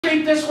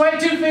feet this way,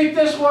 2 feet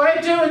this way,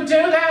 2 and 2,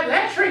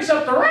 that shrinks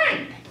up the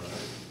ring.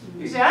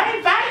 He said, I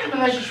ain't fighting them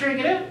unless you shrink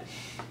it up.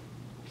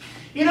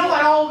 You know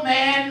what old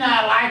men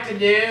like to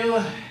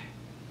do?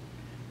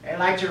 They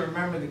like to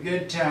remember the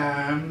good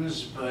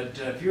times, but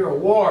if you're a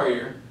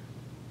warrior,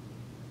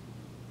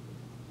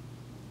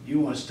 you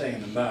want to stay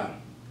in the battle.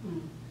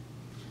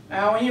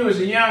 Now, when you was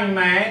a young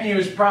man, you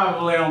was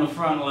probably on the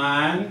front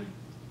line,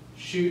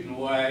 shooting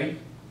away.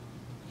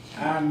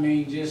 I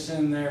mean, just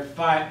in there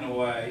fighting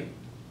away.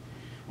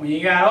 When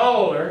you got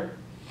older,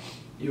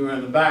 you were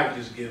in the back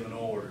just giving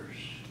orders.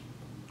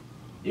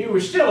 You were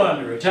still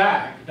under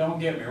attack, don't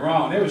get me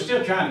wrong. They were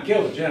still trying to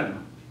kill the general.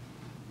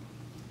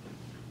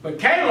 But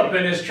Caleb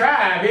and his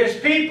tribe, his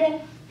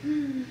people,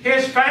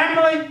 his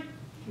family,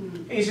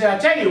 he said, I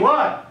tell you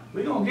what,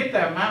 we're going to get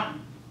that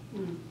mountain.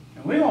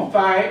 And we're going to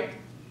fight.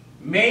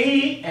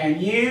 Me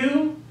and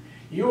you.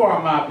 You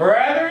are my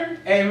brethren.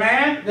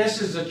 Amen.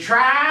 This is the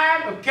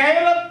tribe of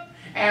Caleb.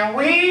 And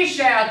we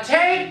shall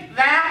take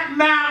that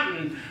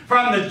mountain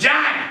from the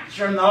giants,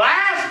 from the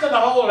last of the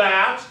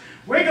holdouts.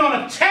 We're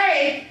going to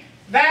take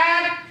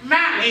that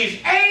mountain. He's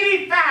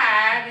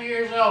 85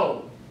 years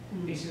old.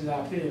 He says,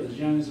 I feel as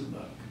young as a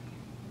buck.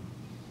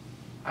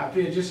 I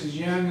feel just as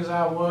young as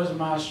I was.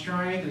 My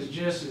strength is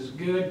just as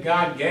good.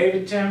 God gave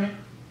it to me.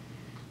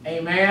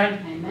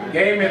 Amen. Amen.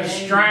 Gave me the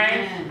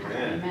strength.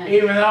 Amen.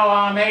 Even though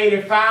I'm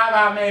 85,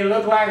 I may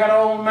look like an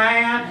old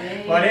man,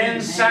 amen, but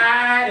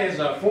inside is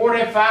a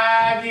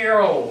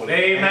 45-year-old.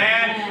 Amen.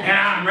 Amen. And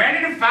I'm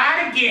ready to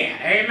fight again.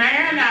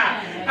 Amen.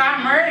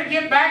 I'm ready to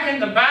get back in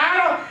the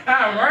battle.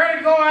 I'm ready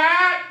to go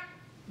out.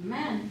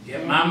 Amen.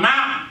 Get my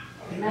mountain.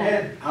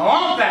 Amen. I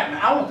want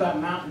that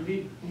mountain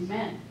view.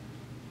 Amen.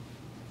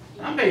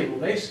 Some people,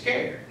 they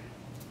scared.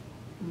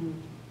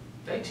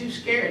 They're too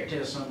scared to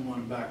tell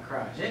someone about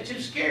Christ. They're too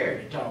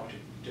scared to talk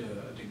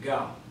to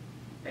God.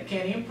 They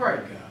can't even pray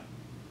to God.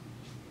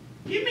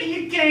 You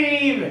mean you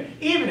can't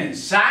even in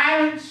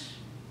silence?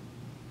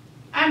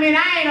 I mean,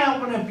 I ain't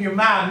open up your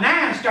mouth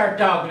now and start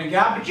talking to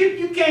God, but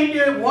you can't do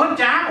it one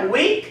time a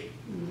week?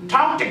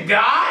 Talk to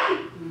God?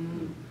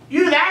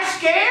 You that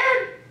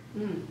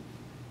scared?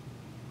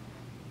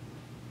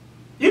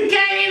 You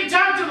can't even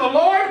talk to the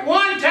Lord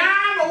one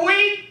time a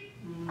week?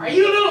 Are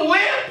you a little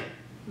wimp?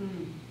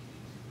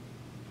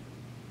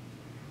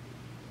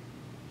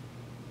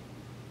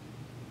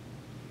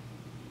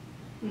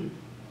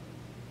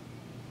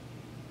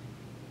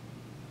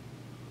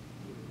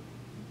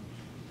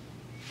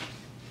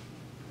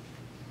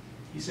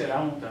 He said,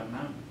 I want that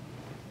mountain.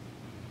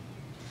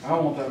 I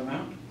want that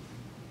mountain.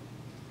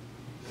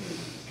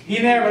 He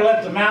never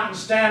let the mountain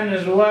stand in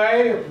his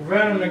way or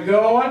prevent him from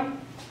going.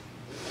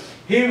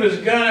 He was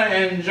going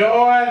to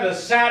enjoy the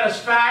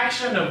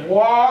satisfaction of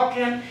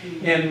walking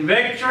in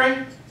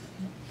victory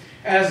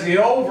as the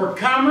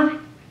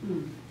overcomer.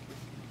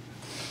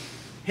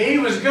 He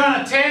was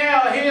going to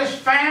tell his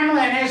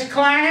family and his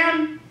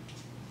clan,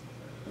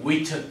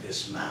 we took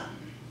this mountain.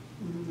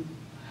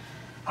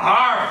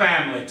 Our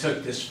family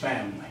took this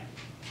family.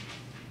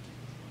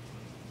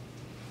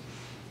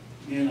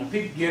 You know,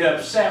 people get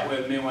upset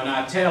with me when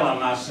I tell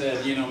them, I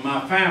said, you know,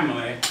 my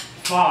family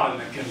fought in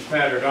the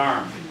Confederate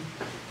Army.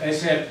 They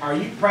said, are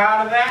you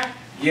proud of that?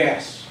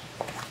 Yes.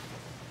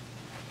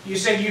 You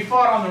said you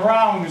fought on the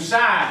wrong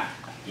side.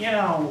 You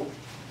know,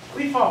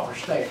 we fought for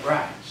state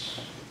rights.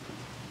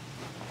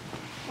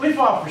 We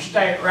fought for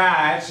state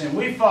rights, and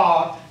we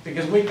fought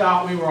because we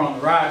thought we were on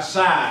the right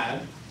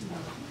side.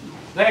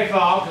 They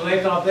fought because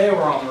they thought they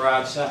were on the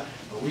right side,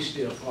 but we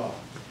still fought.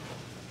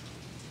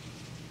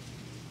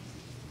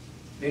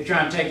 They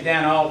try and take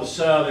down all the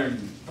Southern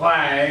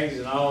flags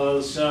and all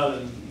those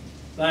Southern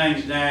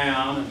things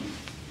down, and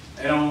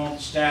they don't want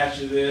the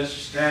statue of this,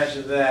 statue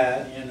of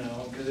that, you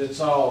know, because it's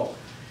all,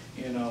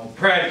 you know,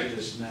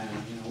 prejudice now.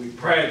 You know, we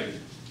prejudice.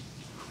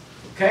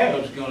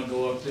 Caleb's going to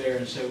go up there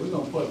and say, we're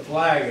going to put a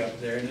flag up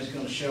there, and it's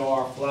going to show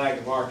our flag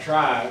of our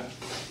tribe.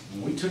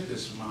 And we took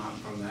this mountain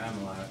from the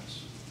Amalekites.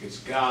 It's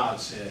God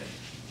said,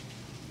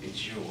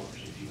 it's yours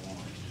if you want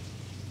it.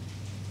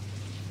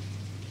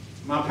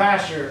 My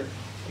pastor,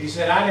 he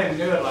said, I didn't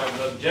do it like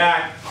Brother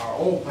Jack, our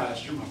old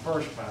pastor, my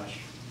first pastor.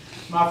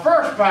 My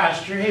first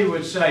pastor, he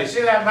would say,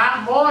 see that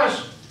mountain,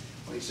 boys?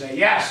 We'd say,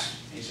 yes.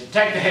 He said,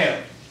 take the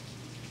hill.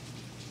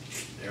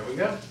 There we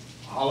go.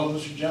 All of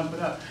us are jumping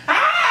up.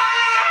 Ah!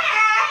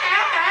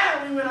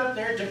 We went up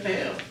there and took the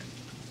hill.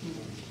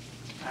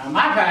 Now,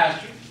 my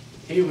pastor,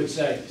 he would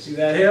say, see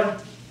that hill?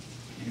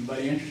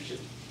 Anybody interested?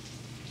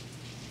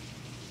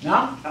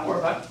 No? Don't worry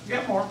about it.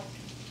 Get more.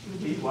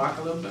 He'd walk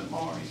a little bit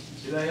more. He said,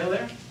 see that hill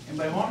there?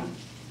 Anybody want it?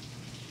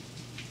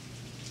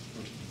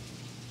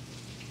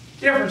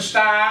 Different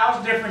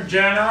styles, different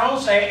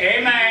generals. Say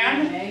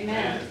amen.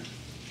 Amen.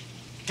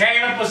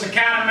 Caleb was the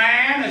kind of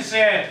man that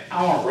said,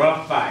 I want a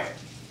rough fight.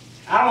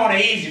 I don't want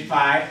an easy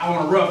fight. I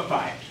want a rough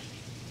fight.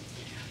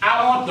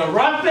 I want the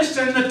roughest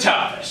and the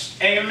toughest.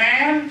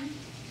 Amen.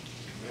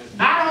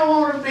 I don't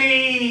want to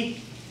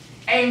be,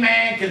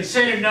 amen,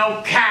 considered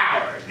no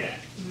coward.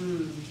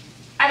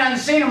 I done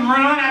seen them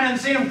run. I done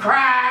seen them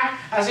cry.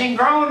 I seen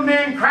grown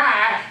men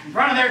cry. in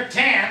front of their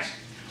tents,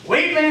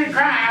 weeping and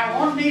crying,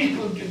 wanting these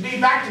to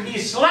be back to be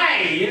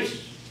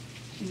slaves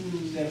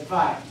instead of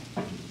fighting.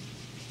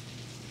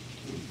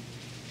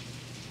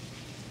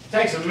 It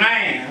takes a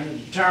man to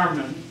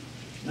determine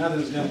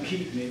nothing's going to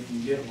keep me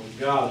from getting what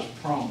God has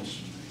promised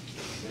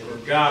me, or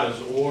God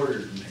has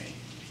ordered me.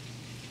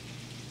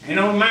 Ain't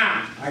no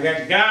mountain. I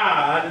got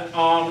God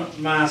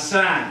on my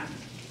side.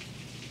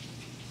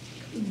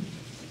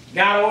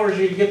 God orders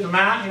you to get the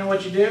mountain. You know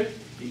what you do?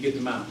 You get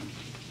the mountain.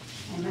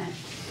 Amen.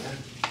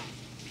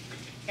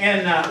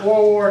 In World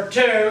War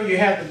II, you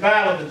had the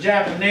Battle of the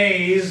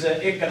Japanese,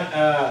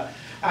 Iwo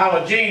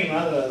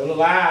Jima, the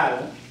little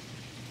island.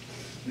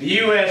 The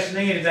U.S.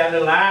 needed that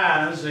little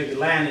island so it could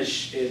land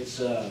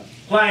its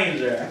planes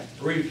there,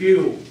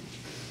 refuel.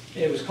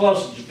 It was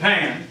close to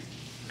Japan.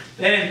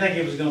 They didn't think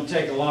it was going to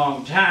take a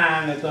long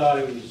time. They thought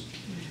it was,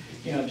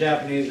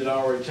 Japanese had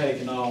already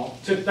taken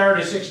off. It took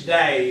 36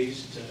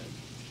 days to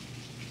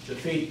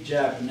defeat the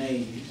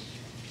Japanese.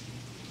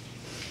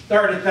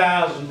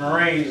 30,000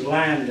 Marines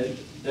landed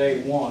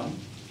day one.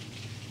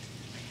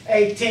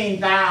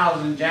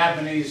 18,000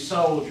 Japanese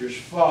soldiers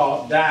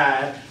fought,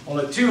 died.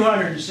 Only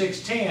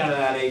 216 out of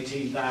that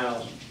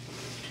 18,000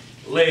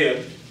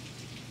 lived,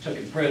 took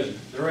in prison.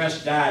 The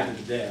rest died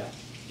to death.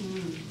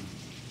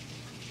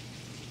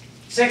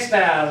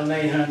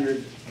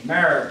 6,800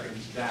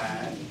 Americans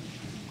died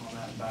on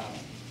that battle.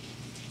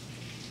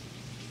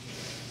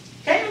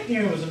 Caleb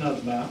knew it was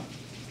another battle.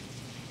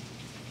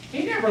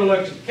 Caleb never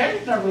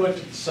looked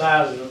at the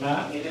size of the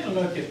mountain. He didn't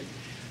look at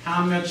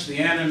how much the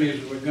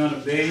enemies were going to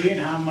be and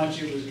how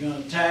much it was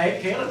going to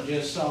take. Caleb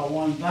just saw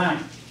one thing.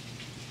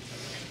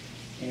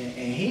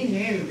 And he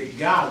knew that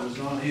God was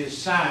on his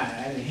side,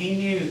 and he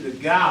knew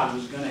that God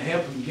was going to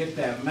help him get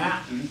that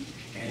mountain,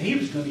 and he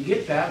was going to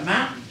get that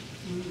mountain.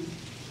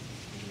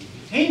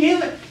 He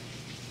knew it.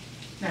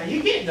 Now,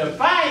 you get into a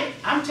fight,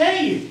 I'm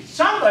telling you,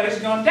 somebody's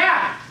going to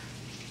die.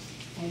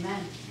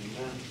 Amen.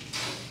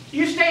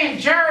 You stay in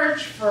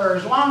church for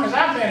as long as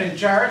I've been in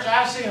church,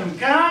 I've seen them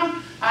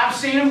come, I've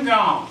seen them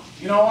gone.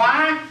 You know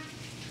why?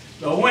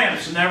 The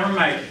wimps never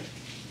make it.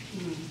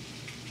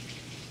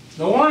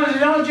 The ones that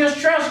don't just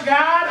trust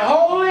God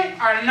wholly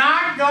are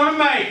not going to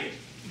make it.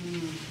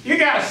 You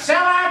got to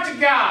sell out to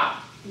God.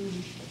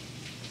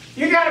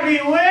 You got to be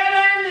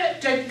willing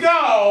to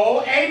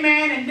go,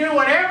 amen, and do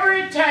whatever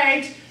it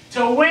takes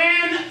to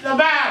win the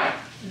battle.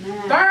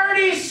 Amen.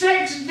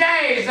 36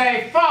 days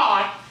they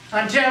fought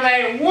until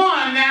they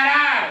won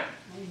that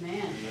island.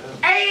 Amen.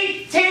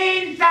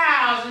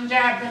 18,000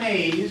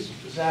 Japanese,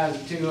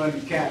 besides the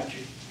 200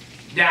 captured,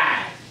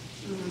 died.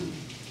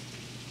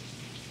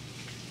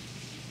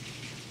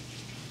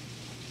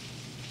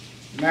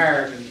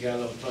 Americans got a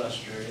little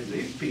frustrated.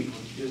 These people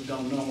just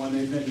don't know when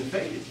they've been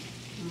defeated.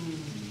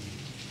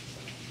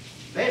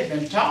 They've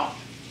been taught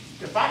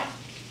to fight.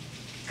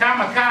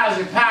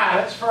 Kamikaze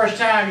pilots, first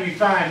time you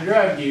find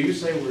drug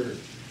use, they were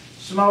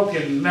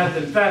smoking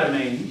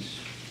methamphetamines,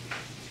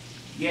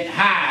 getting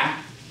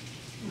high.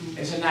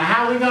 They said, now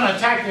how are we going to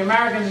attack the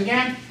Americans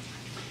again?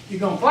 You're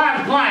going to fly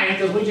the plane,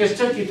 because we just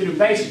took you through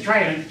basic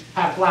training,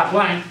 how to fly a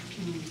plane.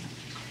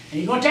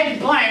 And you're going to take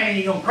the plane and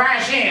you're going to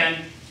crash in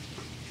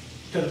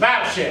to the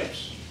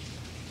battleships.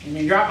 You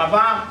mean drop my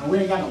bomb? Well, we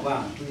ain't got no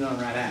bombs. We're going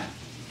right out.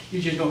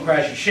 You're just going to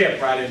crash your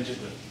ship right into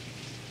the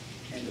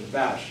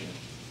battleship.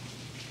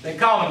 They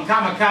called them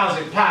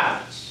kamikaze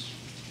pilots.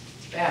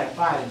 They had a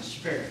fighting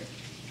spirit.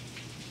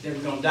 They were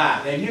going to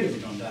die. They knew they were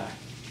going to die.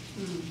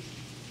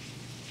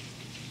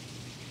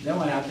 They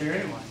went out there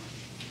anyway.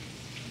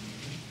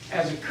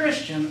 As a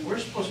Christian, we're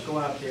supposed to go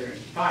out there and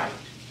fight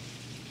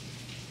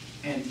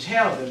and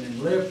tell them and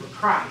live for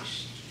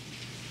Christ.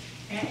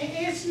 And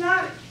it's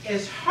not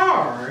as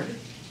hard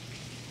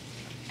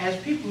as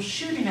people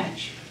shooting at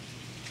you.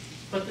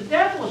 But the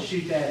devil will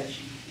shoot at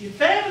you. Your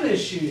family will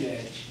shoot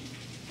at you.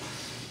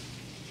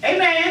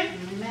 Amen.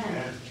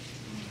 Amen.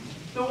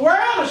 The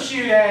world will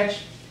shoot at you.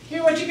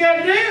 Here's what you got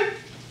to do.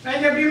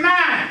 Make up your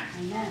mind.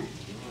 Amen.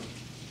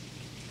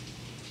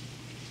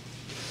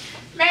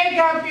 Make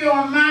up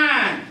your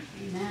mind.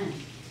 Amen.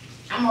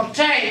 I'm going to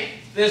take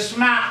this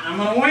mountain. I'm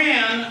going to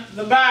win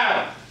the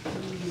battle.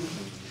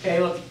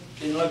 Caleb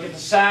didn't look at the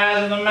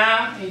size of the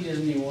mountain. He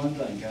just knew one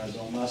thing. God's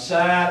on my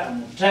side. I'm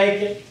going to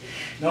take it.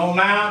 No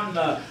mountain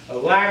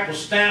of lack will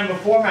stand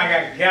before me.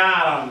 I got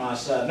God on my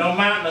side. No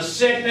mountain of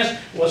sickness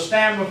will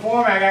stand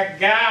before me. I got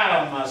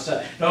God on my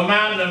side. No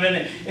mountain of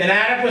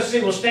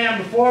inadequacy will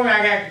stand before me.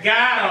 I got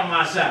God on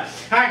my side.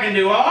 I can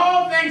do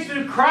all things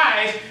through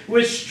Christ,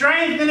 which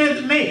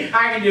strengtheneth me.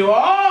 I can do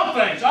all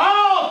things.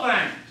 All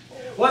things.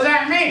 What does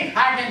that mean?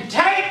 I can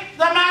take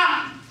the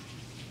mountain.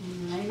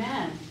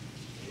 Amen.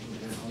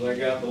 I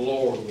got the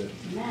Lord with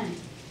me. Amen.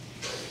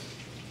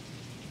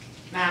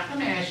 Now, let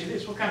me ask you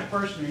this. What kind of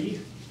person are you?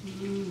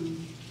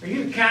 Are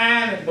you the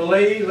kind that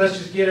believes, let's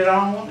just get it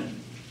on, and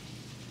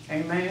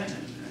amen,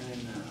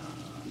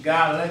 and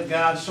God, let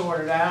God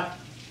sort it out?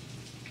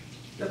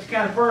 Is that the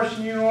kind of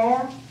person you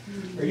are?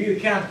 Or are you the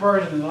kind of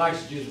person that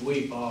likes to just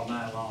weep all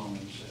night long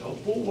and say, Oh,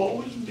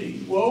 woe is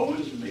me, woe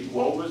is me,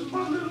 woe is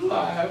my little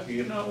life,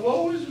 you know,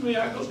 woe is me.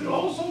 I go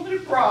through so many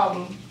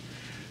problems,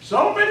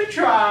 so many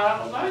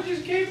trials. I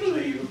just can't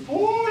believe it.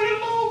 Poor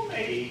little old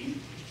me.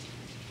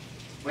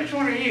 Which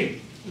one are you?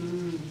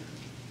 Mm.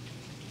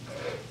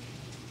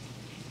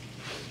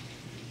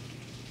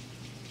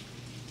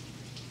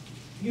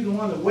 You the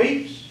one that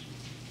weeps?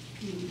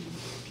 Mm.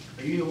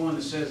 Or you the one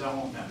that says, I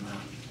want that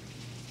mountain?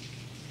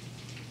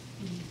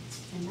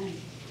 Amen.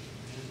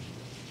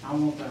 I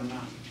want that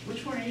mountain.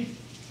 Which one are you?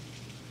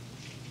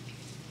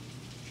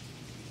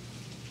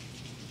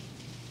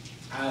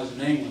 I was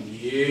in England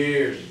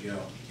years ago.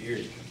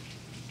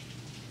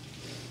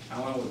 I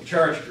went with a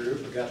church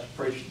group. I got to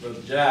preach with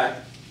Brother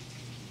Jack.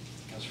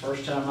 That's the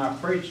first time I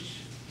preached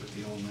with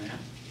the old man.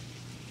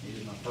 He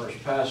was my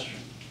first pastor.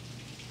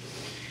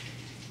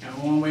 And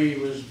when we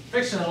was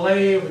fixing to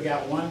leave, we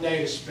got one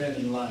day to spend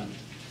in London.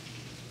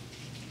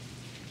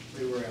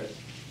 We were at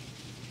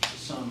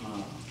some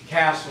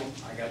castle.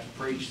 I got to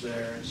preach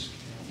there. It's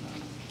in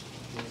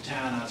a little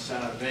town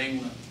outside of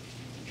England.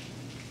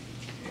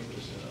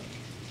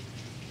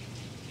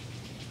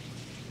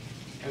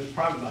 It was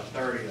probably about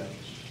 30 of us.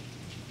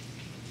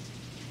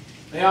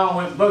 They all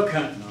went book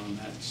hunting on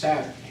that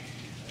Saturday.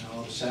 They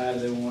all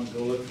decided they wanted to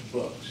go look for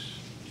books.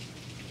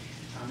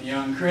 I'm a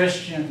young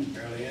Christian,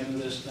 barely into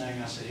this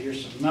thing. I said,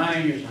 here's some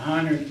money, here's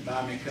 $100,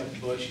 buy me a couple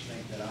books you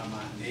think that I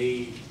might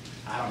need.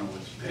 I don't know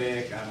what to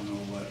pick, I don't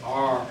know what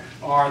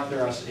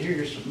Arthur. I said,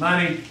 here's some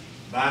money,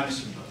 buy me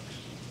some books.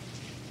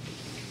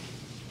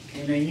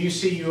 And then you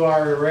see you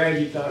already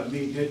read, you thought it'd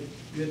be a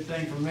good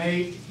thing for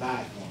me,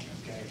 buy it for me,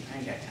 okay? I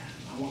ain't got time.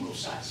 I want to go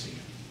sightseeing.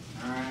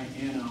 All right,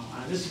 you know,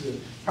 this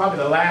is probably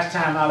the last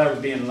time I'll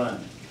ever be in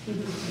London.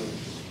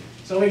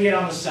 So we get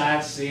on the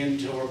sightseeing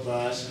tour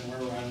bus and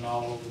we're running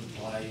all over the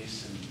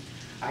place, and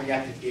I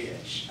got the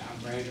itch.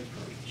 I'm ready to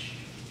preach.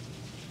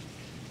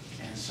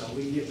 And so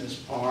we get in this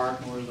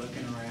park and we're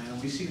looking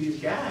around. We see these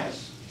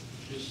guys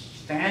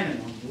just standing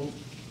on little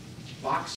box